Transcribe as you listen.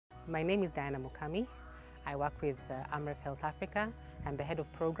My name is Diana Mukami. I work with Amref Health Africa. I'm the Head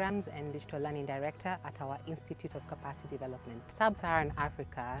of Programs and Digital Learning Director at our Institute of Capacity Development. Sub-Saharan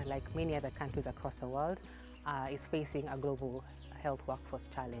Africa, like many other countries across the world, is facing a global health workforce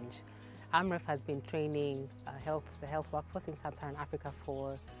challenge. Amref has been training the health workforce in Sub-Saharan Africa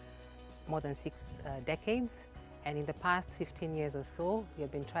for more than 6 decades. And in the past 15 years or so, we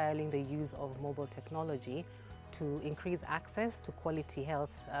have been trialing the use of mobile technology to increase access to quality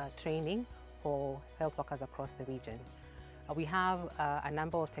health training for health workers across the region. We have a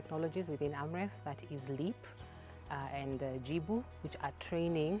number of technologies within Amref, that is LEAP and Jibu, which are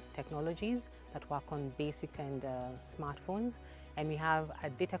training technologies that work on basic and smartphones. And we have a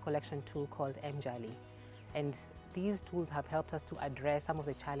data collection tool called MJali. And these tools have helped us to address some of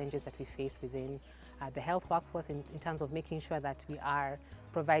the challenges that we face within the health workforce in terms of making sure that we are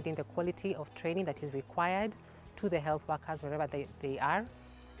providing the quality of training that is required to the health workers wherever they are,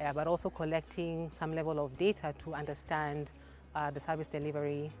 but also collecting some level of data to understand the service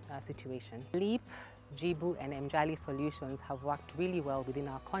delivery situation. LEAP, Jibu and MJali solutions have worked really well within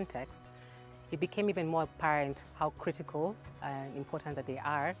our context. It became even more apparent how critical and important that they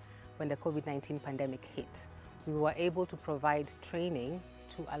are when the COVID-19 pandemic hit. We were able to provide training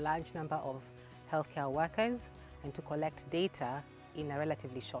to a large number of healthcare workers and to collect data in a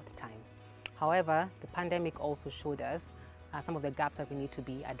relatively short time. However, the pandemic also showed us some of the gaps that we need to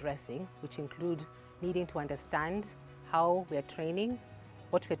be addressing, which include needing to understand how we're training,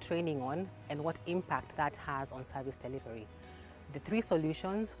 what we're training on, and what impact that has on service delivery. The 3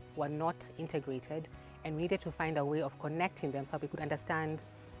 solutions were not integrated, and we needed to find a way of connecting them so we could understand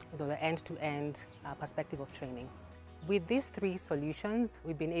the end-to-end perspective of training. With these 3 solutions,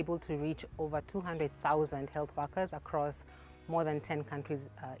 we've been able to reach over 200,000 health workers across more than 10 countries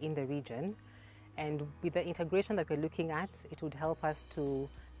in the region. And with the integration that we're looking at, it would help us to,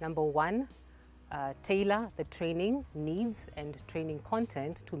 number 1, tailor the training needs and training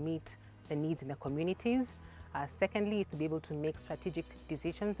content to meet the needs in the communities. Secondly, is to be able to make strategic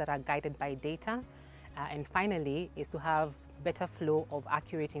decisions that are guided by data. And finally, is to have better flow of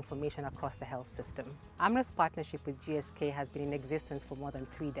accurate information across the health system. Amref's partnership with GSK has been in existence for more than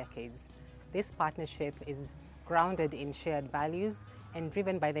 3 decades. This partnership is grounded in shared values and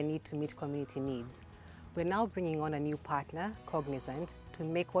driven by the need to meet community needs. We're now bringing on a new partner, Cognizant, to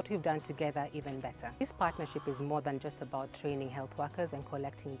make what we've done together even better. This partnership is more than just about training health workers and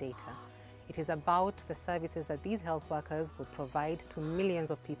collecting data. It is about the services that these health workers will provide to millions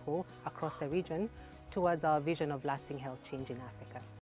of people across the region towards our vision of lasting health change in Africa.